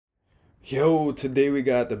Yo, today we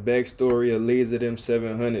got the backstory of Lazer them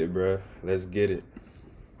 700, bruh. Let's get it.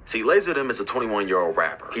 See, Lazer is a 21-year-old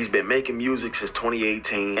rapper. He's been making music since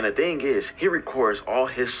 2018, and the thing is, he records all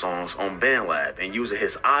his songs on BandLab and using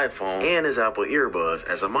his iPhone and his Apple earbuds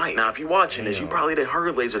as a mic. Now, if you're watching this, you probably didn't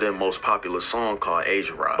heard Lazer's most popular song called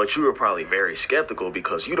Asia Rock, but you were probably very skeptical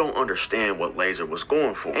because you don't understand what Lazer was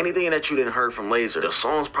going for. Anything that you didn't heard from Lazer, the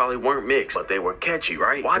songs probably weren't mixed, but they were catchy,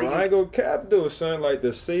 right? Why do you... I ain't gonna cap though, son. Like,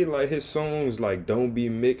 to say like his songs like don't be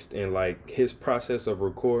mixed and like his process of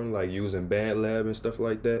recording, like using BandLab and stuff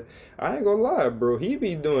like that, I ain't gonna lie, bro. He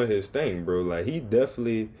be doing his thing, bro. Like, he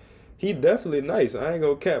definitely nice. I ain't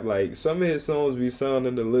gonna cap. Like, some of his songs be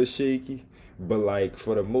sounding a little shaky, but like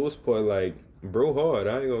for the most part, like, bro, hard.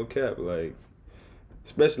 I ain't gonna cap. Like,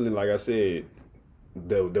 especially like I said,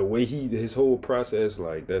 the way his whole process,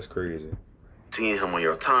 like, that's crazy. Seeing him on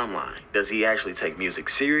your timeline. Does he actually take music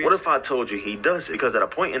serious? What if I told you he does it? Because at a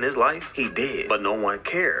point in his life, he did, but no one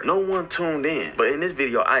cared. No one tuned in. But in this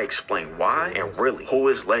video, I explain why and really who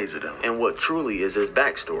is Lazer and what truly is his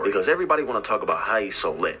backstory. Because everybody want to talk about how he's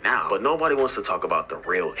so lit now, but nobody wants to talk about the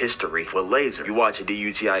real history with Lazer. If you watch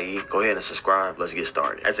DUTIE, go ahead and subscribe. Let's get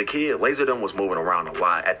started. As a kid, Lazer was moving around a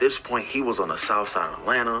lot. At this point, he was on the south side of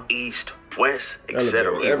Atlanta, east, west,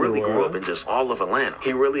 etc. He really grew up in just all of Atlanta.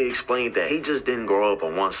 He really explained that he just didn't grow up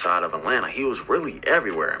on one side of Atlanta. He was really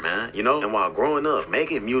everywhere, man, you know? And while growing up,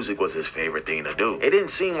 making music was his favorite thing to do. It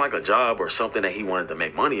didn't seem like a job or something that he wanted to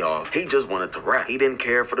make money off. He just wanted to rap. He didn't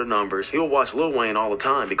care for the numbers. He would watch Lil Wayne all the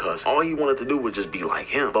time because all he wanted to do was just be like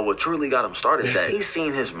him. But what truly got him started is that he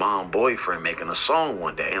seen his mom boyfriend making a song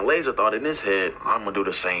one day, and Lazer thought in his head, I'm gonna do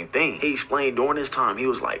the same thing. He explained during his time, he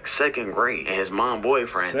was like second grade, and his mom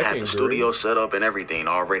boyfriend had the studio set up and everything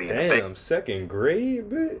already. Damn, second grade,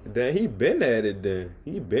 but then he been at it then.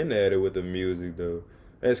 He been at it with the music though.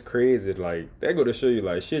 That's crazy. Like, that go to show you,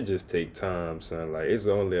 like, shit just take time, son. Like, it's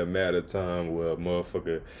only a matter of time where a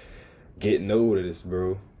motherfucker get noticed,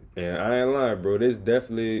 bro. And I ain't lying, bro. This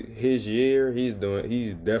definitely his year. He's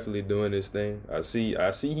definitely doing this thing. I see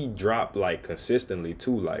he dropped like consistently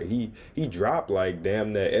too. Like, he dropped like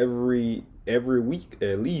damn near every week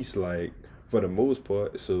at least, like, for the most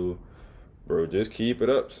part. So, bro, just keep it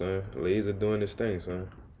up, son. Lazer doing his thing, son.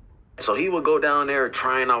 So he would go down there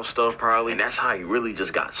trying out stuff probably, and that's how he really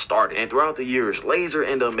just got started. And throughout the years, Lazer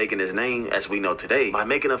ended up making his name, as we know today, by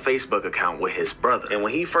making a Facebook account with his brother. And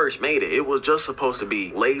when he first made it, it was just supposed to be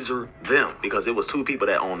Lazer them, because it was two people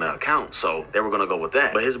that owned the account, so they were gonna go with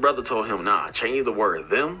that. But his brother told him, nah, change the word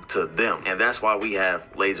them to them, and that's why we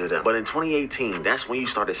have Lazer them. But in 2018, that's when you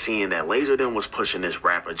started seeing that Lazer them was pushing this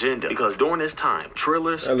rap agenda, because during this time,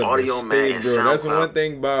 Trillers, Audio Mac, and SoundCloud. That's one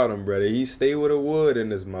thing about him, brother. He stay with a wood in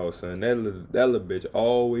his mouth, son. That little bitch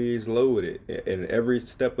always loaded in every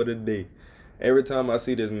step of the day. Every time I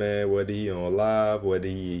see this man, whether he on live, whether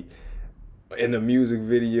he in a music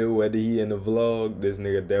video, whether he in a vlog, this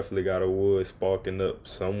nigga definitely got a wood sparking up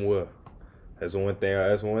somewhere. That's one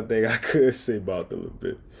thing I could say about the little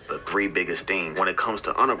bit. The three biggest things when it comes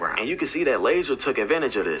to underground. And you can see that Lazer took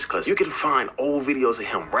advantage of this, because you can find old videos of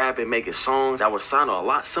him rapping, making songs that would sound a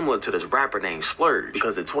lot similar to this rapper named Splurge.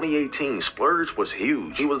 Because in 2018, Splurge was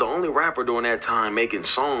huge. He was the only rapper during that time making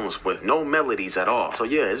songs with no melodies at all. So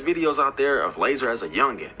yeah, his videos out there of Lazer as a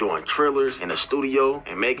youngin' doing Trillers in the studio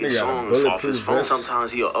and making songs off his phone.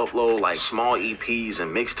 Sometimes he'll upload like small EPs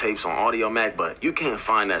and mixtapes on Audio Mac, but you can't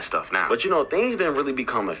find that stuff now. But you know, things didn't really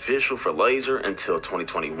become official for Lazer until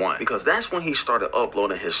 2021, because that's when he started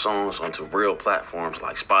uploading his songs onto real platforms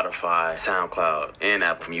like Spotify, SoundCloud, and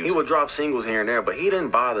Apple Music. He would drop singles here and there, but he didn't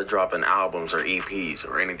bother dropping albums or EPs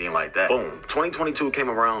or anything like that. Boom, 2022 came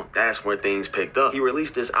around, that's where things picked up. He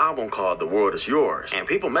released this album called The World Is Yours, and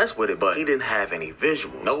people messed with it, but he didn't have any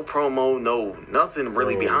visuals, no promo, no nothing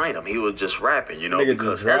really behind him. He was just rapping, you know,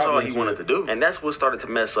 because that's all he wanted to do. And that's what started to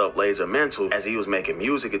mess up Lazer mental as he was making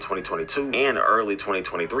music in 2022 and early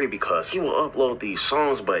 2023, because he will upload these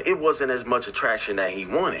songs, but it wasn't as much attraction that he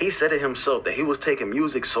wanted. He said it himself that he was taking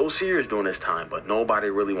music so serious during this time, but nobody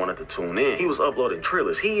really wanted to tune in. He was uploading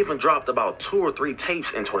Trillers. He even dropped about 2 or 3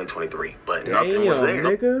 tapes in 2023, but nothing was there.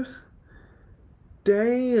 Nigga.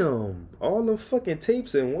 Damn. All them fucking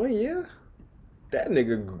tapes in 1 year? That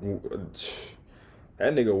nigga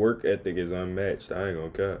work ethic is unmatched. I ain't gonna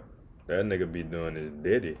cap. That nigga be doing his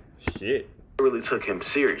ditty. Shit. Really took him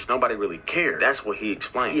serious. Nobody really cared. That's what he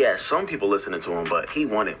explained. He had some people listening to him, but he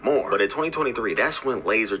wanted more. But in 2023, that's when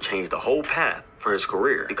Lazer changed the whole path for his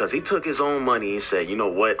career because he took his own money and said, you know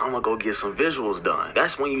what, I'm gonna go get some visuals done.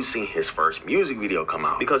 That's when you seen his first music video come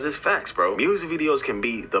out. Because it's facts, bro. Music videos can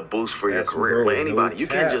be the boost for your career. But anybody, you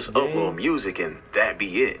can't just upload music and that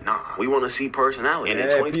be it. Nah, we want to see personality.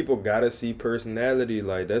 And people gotta see personality.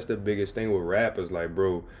 Like, that's the biggest thing with rappers. Like,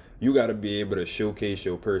 bro, you gotta be able to showcase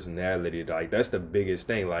your personality. Like, that's the biggest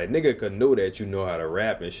thing. Like, nigga could know that you know how to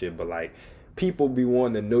rap and shit, but like, people be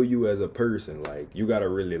wanting to know you as a person. Like, you gotta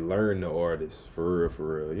really learn the artist for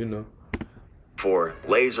real, you know. For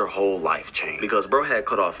Lazer whole life changed because bro had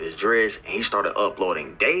cut off his dreads and he started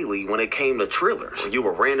uploading daily when it came to Trillers. You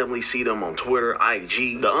would randomly see them on Twitter,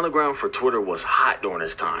 IG. The underground for Twitter was hot during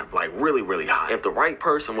this time, like really hot. If the right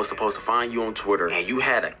person was supposed to find you on Twitter and you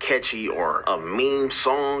had a catchy or a meme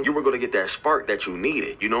song, you were going to get that spark that you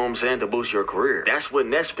needed, you know what I'm saying, to boost your career. That's what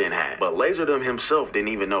Netspin had. But Lazer them himself didn't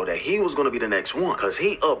even know that he was going to be the next one because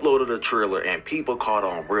he uploaded a Triller and people caught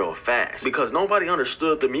on real fast because nobody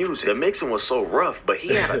understood the music. The mixing was so rough, but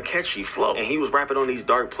he had a catchy flow and he was rapping on these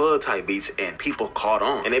dark plug type beats and people caught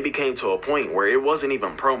on, and it became to a point where it wasn't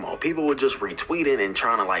even promo. People would just retweet it and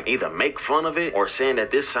trying to like either make fun of it or saying that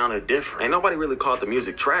this sounded different, and nobody really called the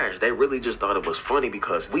music trash. They really just thought it was funny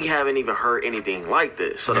because we haven't even heard anything like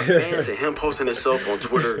this. So the fans and him posting himself on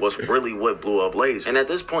Twitter was really what blew up Lazer. And at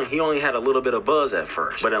this point he only had a little bit of buzz at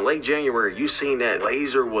first, but in late January you seen that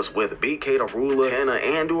Lazer was with BK the Ruler, Tana,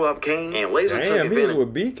 and Doo-Wop King, and Lazer took advantage. He was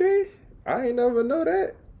with BK? I ain't never know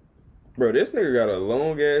that. Bro, this nigga got a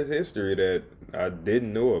long-ass history that I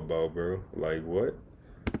didn't know about, bro. Like, what?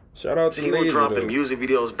 Shout out to Lazer. He was dropping music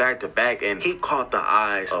videos back to back, and he caught the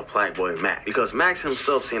eyes of Blackboy Max because Max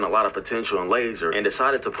himself seen a lot of potential in Lazer and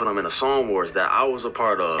decided to put him in a song wars that I was a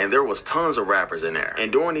part of, and there was tons of rappers in there.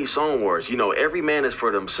 And during these song wars, you know, every man is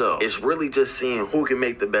for themselves. It's really just seeing who can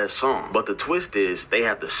make the best song. But the twist is they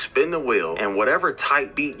have to spin the wheel, and whatever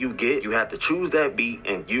type beat you get, you have to choose that beat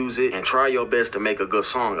and use it and try your best to make a good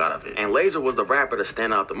song out of it. And Lazer was the rapper to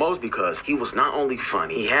stand out the most because he was not only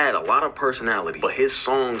funny, he had a lot of personality, but his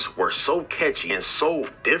songs were so catchy and so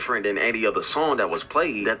different than any other song that was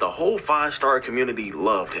played that the whole 5-star community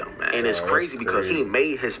loved him, man. And it's crazy because he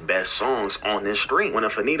made his best songs on this stream. When a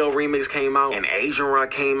Finito remix came out and Asian Rock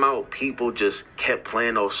came out, people just kept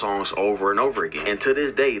playing those songs over and over again. And to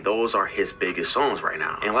this day, those are his biggest songs right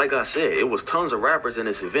now. And like I said, it was tons of rappers in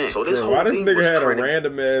this event. So this whole why this thing nigga had trending. A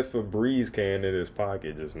random ass Febreze can in his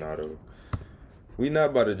pocket just now though? We not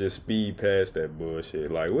about to just speed past that bullshit.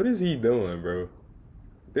 Like, what is he doing, bro?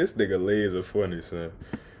 This nigga Lazer funny, son.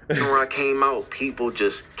 When I came out, people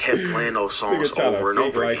just kept playing those songs over and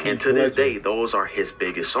over again. And to this day, those are his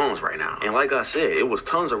biggest songs right now. And like I said, it was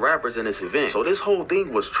tons of rappers in this event. So this whole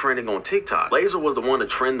thing was trending on TikTok. Lazer was the one to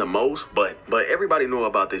trend the most, but everybody knew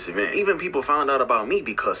about this event. Even people found out about me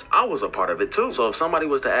because I was a part of it too. So if somebody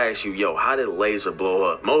was to ask you, yo, how did Lazer blow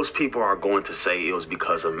up? Most people are going to say it was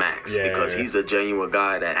because of Max. Yeah. Because he's a genuine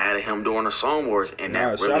guy that added him during the Song Wars. And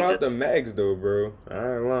that really shout out to Max though, bro.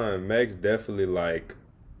 I ain't lying. Max definitely like...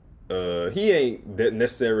 he ain't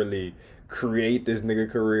necessarily create this nigga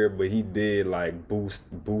career, but he did like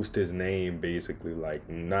boost his name basically. Like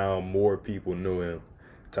now more people know him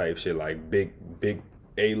type shit, like big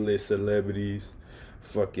A-list celebrities,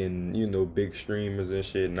 fucking, you know, big streamers and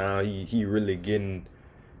shit. Now he really getting,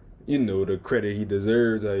 you know, the credit he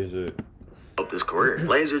deserves type shit. This career.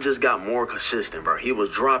 Lazer just got more consistent, bro. He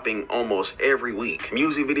was dropping almost every week.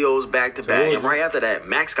 Music videos back to back. And right after that,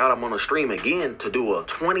 Max got him on a stream again to do a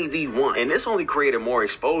 20v1. And this only created more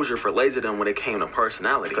exposure for Lazer than when it came to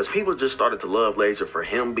personality. Because people just started to love Lazer for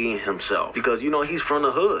him being himself. Because, you know, he's from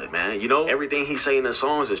the hood, man. You know, everything he's saying in his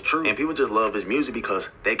songs is true. And people just love his music because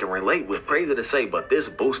they can relate with it. Crazy to say, but this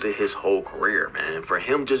boosted his whole career, man. For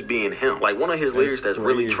him just being him. Like one of his lyrics that's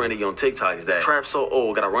really trendy on TikTok is that trap so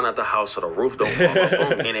old, gotta run out the house so the roof don't fall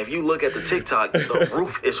up on me. And if you look at the TikTok, the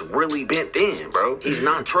roof is really bent in, bro. He's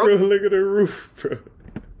not trolling. Bro, look at the roof, bro.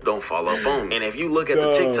 Don't fall up on me. And if you look at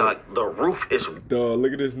the TikTok, the roof is... Dog,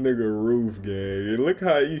 look at this nigga roof, gang. And look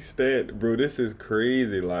how he stand. Bro, this is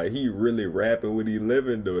crazy. Like, he really rapping what he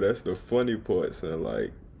living, though. That's the funny part, son.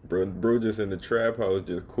 Like, bro just in the trap house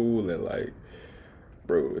just cool and like,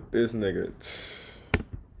 bro, this nigga...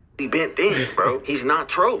 He bent in, bro. He's not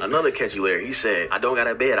trolling. Another catchy lyric. He said, I don't got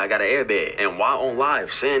a bed, I got an air bed. And while on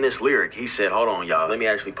live saying this lyric, he said, hold on, y'all. Let me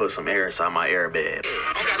actually put some air inside my air bed.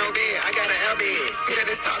 I don't got no bed, I got an air bed. Here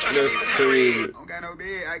this top trying to leave his crazy. head. I don't got no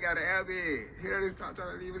bed, I got an air bed. Here this top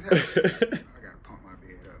trying to leave his head. I gotta pump my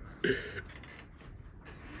bed up.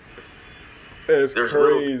 That's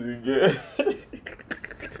crazy, yeah.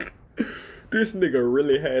 This nigga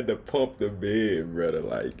really had to pump the bed, brother.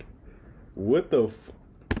 Like, what the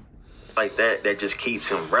like that just keeps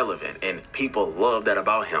him relevant, and people love that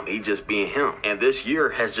about him. He just being him. And this year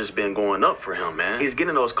has just been going up for him, man. He's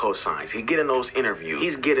getting those cosigns, he's getting those interviews,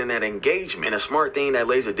 he's getting that engagement. And a smart thing that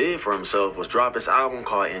Lazer did for himself was drop his album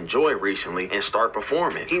called Enjoy recently and start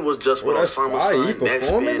performing. He was just with Osama Sun,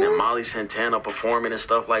 Nextspin, and Molly Santana performing and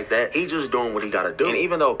stuff like that. He just doing what he gotta do. And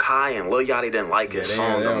even though Kai and Lil Yachty didn't like his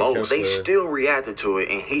song the most, they still reacted to it,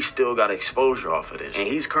 and he still got exposure off of this. And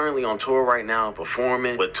he's currently on tour right now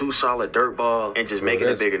performing with 2 Solid Dirtball and just making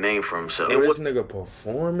a bigger name for himself. Bro, this nigga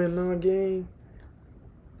performing on game?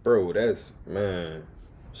 Bro, that's, man.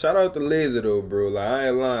 Shout out to Lazer though, bro. Like, I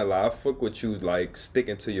ain't lying. Like, I fuck with you, like,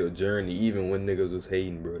 sticking to your journey even when niggas was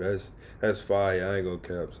hating, bro. That's fire. I ain't gonna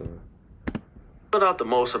cap, son. What out the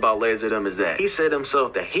most about Lazer them is that he said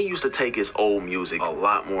himself that he used to take his old music a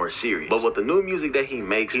lot more serious, but with the new music that he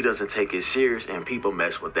makes, he doesn't take it serious, and people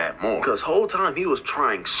mess with that more. Because whole time he was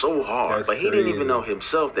trying so hard, but he didn't even know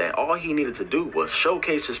himself that all he needed to do was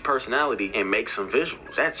showcase his personality and make some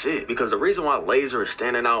visuals. That's it. Because the reason why Lazer is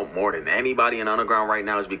standing out more than anybody in underground right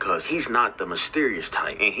now is because he's not the mysterious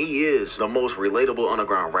type, and he is the most relatable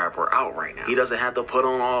underground rapper out right now. He doesn't have to put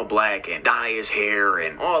on all black and dye his hair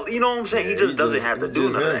and all, you know what I'm saying? Yeah, he just doesn't have to do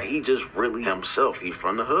none of that. He just really himself. He's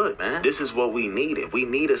from the hood, man. This is what we needed. We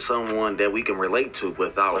needed someone that we can relate to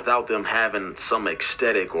without them having some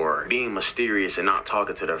aesthetic or being mysterious and not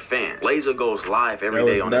talking to their fans. Lazer goes live every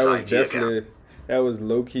day on his IG account. That was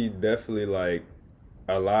low-key definitely like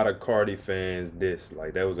a lot of Cardi fans diss.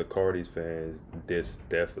 Like, that was a Cardi's fans diss,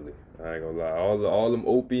 definitely. I ain't gonna lie. All them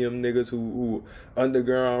opium niggas who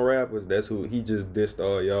underground rappers, that's who he just dissed,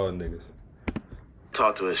 all y'all niggas.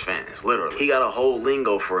 Talk to his fans, literally. He got a whole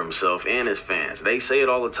lingo for himself and his fans. They say it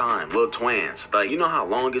all the time, Lil Twans. Like, you know how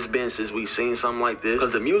long it's been since we've seen something like this?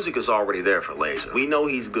 Because the music is already there for Lazer. We know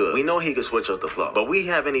he's good. We know he can switch up the flow. But we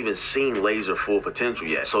haven't even seen Lazer full potential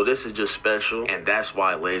yet. So this is just special, and that's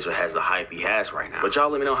why Lazer has the hype he has right now. But y'all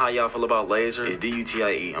let me know how y'all feel about Lazer. It's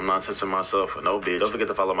DUTIE. I'm not censoring myself for no bitch. Don't forget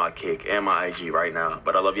to follow my Kick and my IG right now.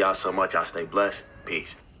 But I love y'all so much. Y'all stay blessed.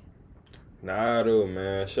 Peace. Nah, though,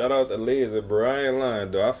 man. Shout out to Lazer, bro. I ain't lying,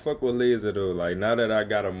 though. I fuck with Lazer, though. Like, now that I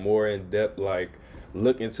got a more in-depth, like,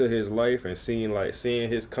 look into his life and seeing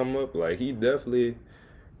his come up, like, he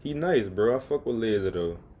nice, bro. I fuck with Lazer,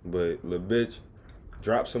 though. But, little bitch,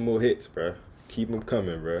 drop some more hits, bro. Keep them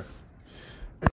coming, bro.